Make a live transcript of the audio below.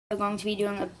We're going to be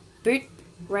doing a boot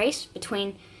race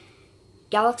between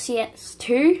Galaxy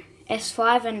S2,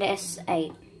 S5 and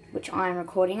S8, which I'm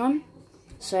recording on.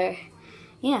 So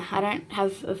yeah, I don't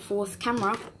have a fourth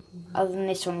camera other than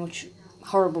this one, which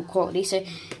horrible quality, so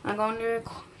I'm going to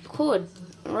record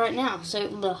right now. So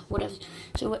whatever.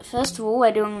 So first of all,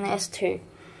 we're doing the S2.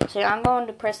 So I'm going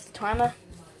to press the timer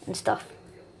and stuff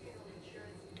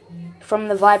from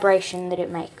the vibration that it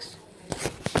makes.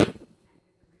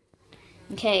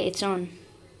 Okay, it's on.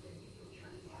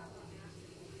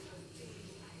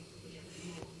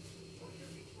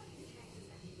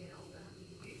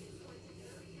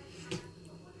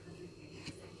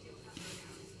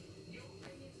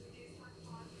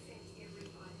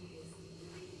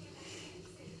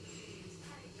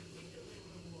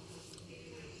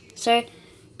 So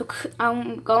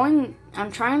I'm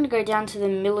trying to go down to the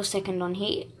millisecond on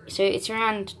here. So it's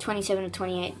around 27 or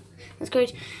 28. Let's go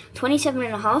 27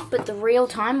 and a half, but the real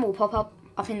time will pop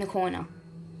up in the corner.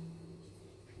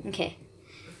 Okay.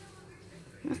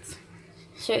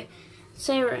 So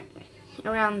say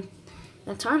around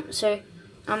that time. So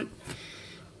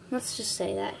let's just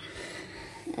say that,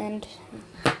 and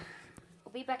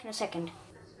I'll be back in a second.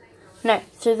 No,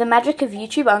 through the magic of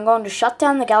YouTube, I'm going to shut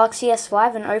down the Galaxy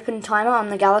S5 and open timer on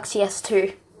the Galaxy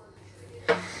S2.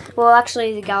 Well,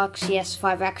 actually, the Galaxy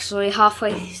S5 actually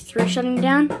halfway through shutting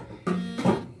down.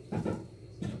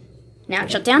 Now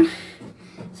it's shut down.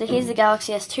 So here's the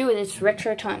Galaxy S2 with its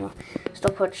retro timer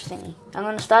stopwatch thingy. I'm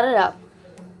going to start it up.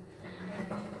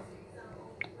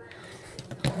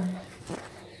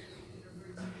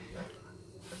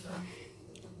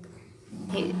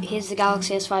 Here's the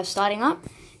Galaxy S5 starting up.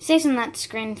 It stays on that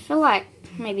screen for like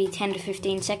maybe 10 to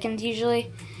 15 seconds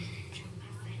usually.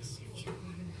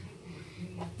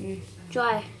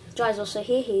 Jai's also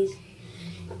here. He's,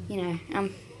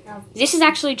 this is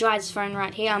actually Jai's phone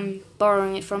right here. I'm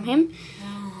borrowing it from him,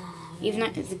 even though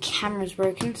the camera's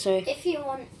broken. So if you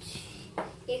want,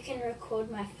 you can record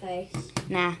my face.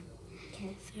 Nah.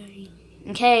 Okay, 30.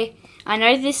 Okay, I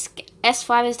know this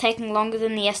S5 is taking longer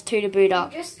than the S2 to boot up.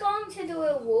 I'm just going to do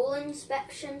a wall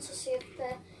inspection to see if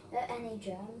there are any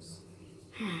germs.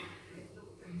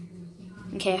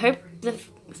 Okay, I hope the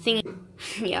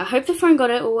I hope the phone got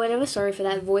it or whatever. Sorry for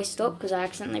that voice stop, because I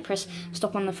accidentally pressed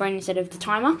stop on the phone instead of the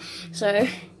timer. So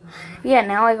yeah,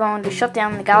 now we're going to shut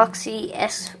down the Galaxy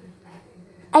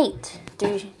S8.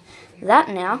 Do that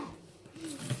now.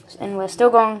 And we're still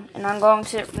going, and I'm going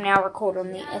to now record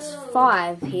on the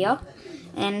S5 here,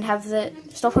 and have the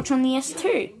stopwatch on the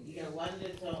S2.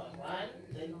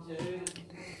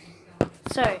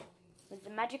 So, with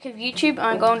the magic of YouTube,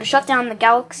 I'm going to shut down the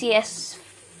Galaxy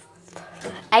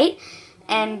S8,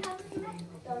 and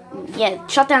yeah,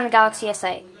 shut down the Galaxy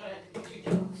S8.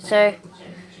 So,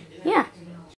 yeah.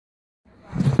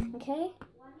 Okay,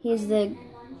 here's the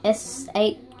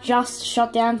S8 just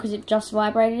shut down because it just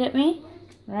vibrated at me.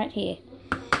 Right here.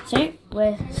 So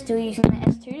we're still using the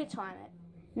S2 to time it.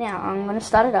 Now I'm going to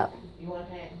start it up.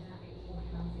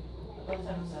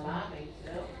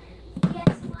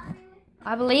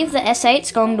 I believe the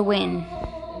S8's going to win.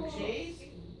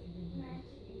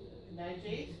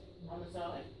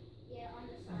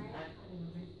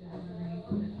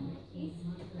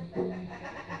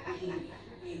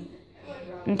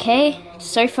 Okay,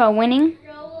 so far winning.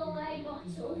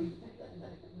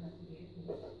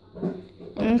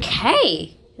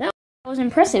 Okay, that was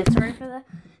impressive. Sorry for the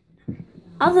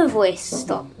other voice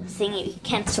stop thingy,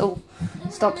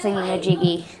 stop thingy a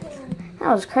jiggy.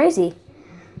 That was crazy.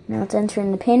 Now let's enter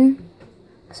in the pin.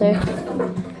 So,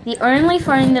 the only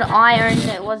phone that I owned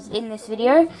that was in this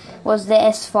video was the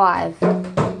S5.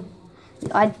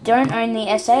 I don't own the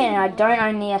S8 and I don't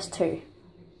own the S2.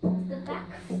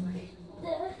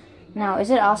 Now, is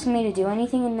it asking me to do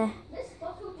anything in the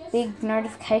big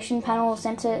notification panel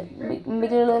center?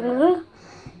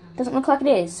 Doesn't look like it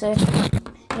is. So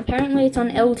apparently it's on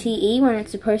LTE when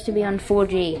it's supposed to be on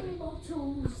 4G.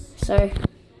 So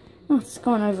it's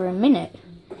gone over a minute.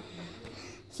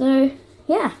 So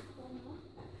yeah,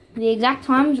 the exact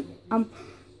times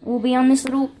will be on this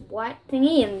little white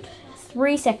thingy in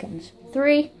 3 seconds.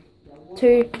 3,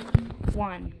 2,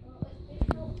 1.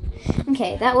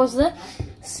 Okay, that was the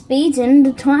speeds and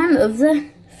the time of the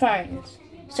phones.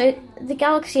 So the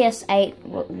Galaxy S8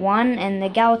 won and the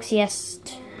Galaxy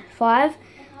S5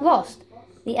 lost.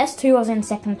 The S2 was in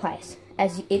second place,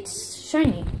 as it's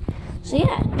shown you. So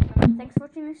yeah, thanks for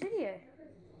watching this video.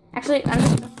 Actually,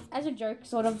 as a joke,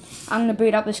 sort of, I'm going to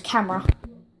boot up this camera.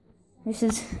 This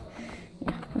is,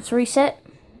 let's reset.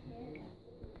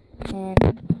 And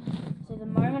so the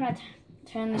moment I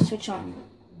turn the switch on,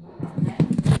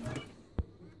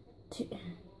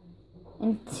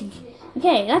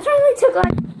 Okay, that only took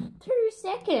like 2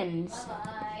 seconds.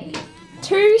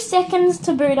 2 seconds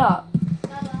to boot up.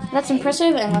 That's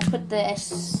impressive, and let's put the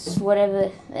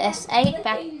S8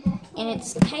 back in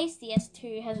its case. The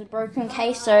S2 has a broken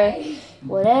case, so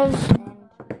whatever.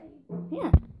 And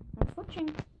yeah, thanks for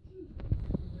watching.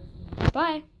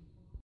 Bye.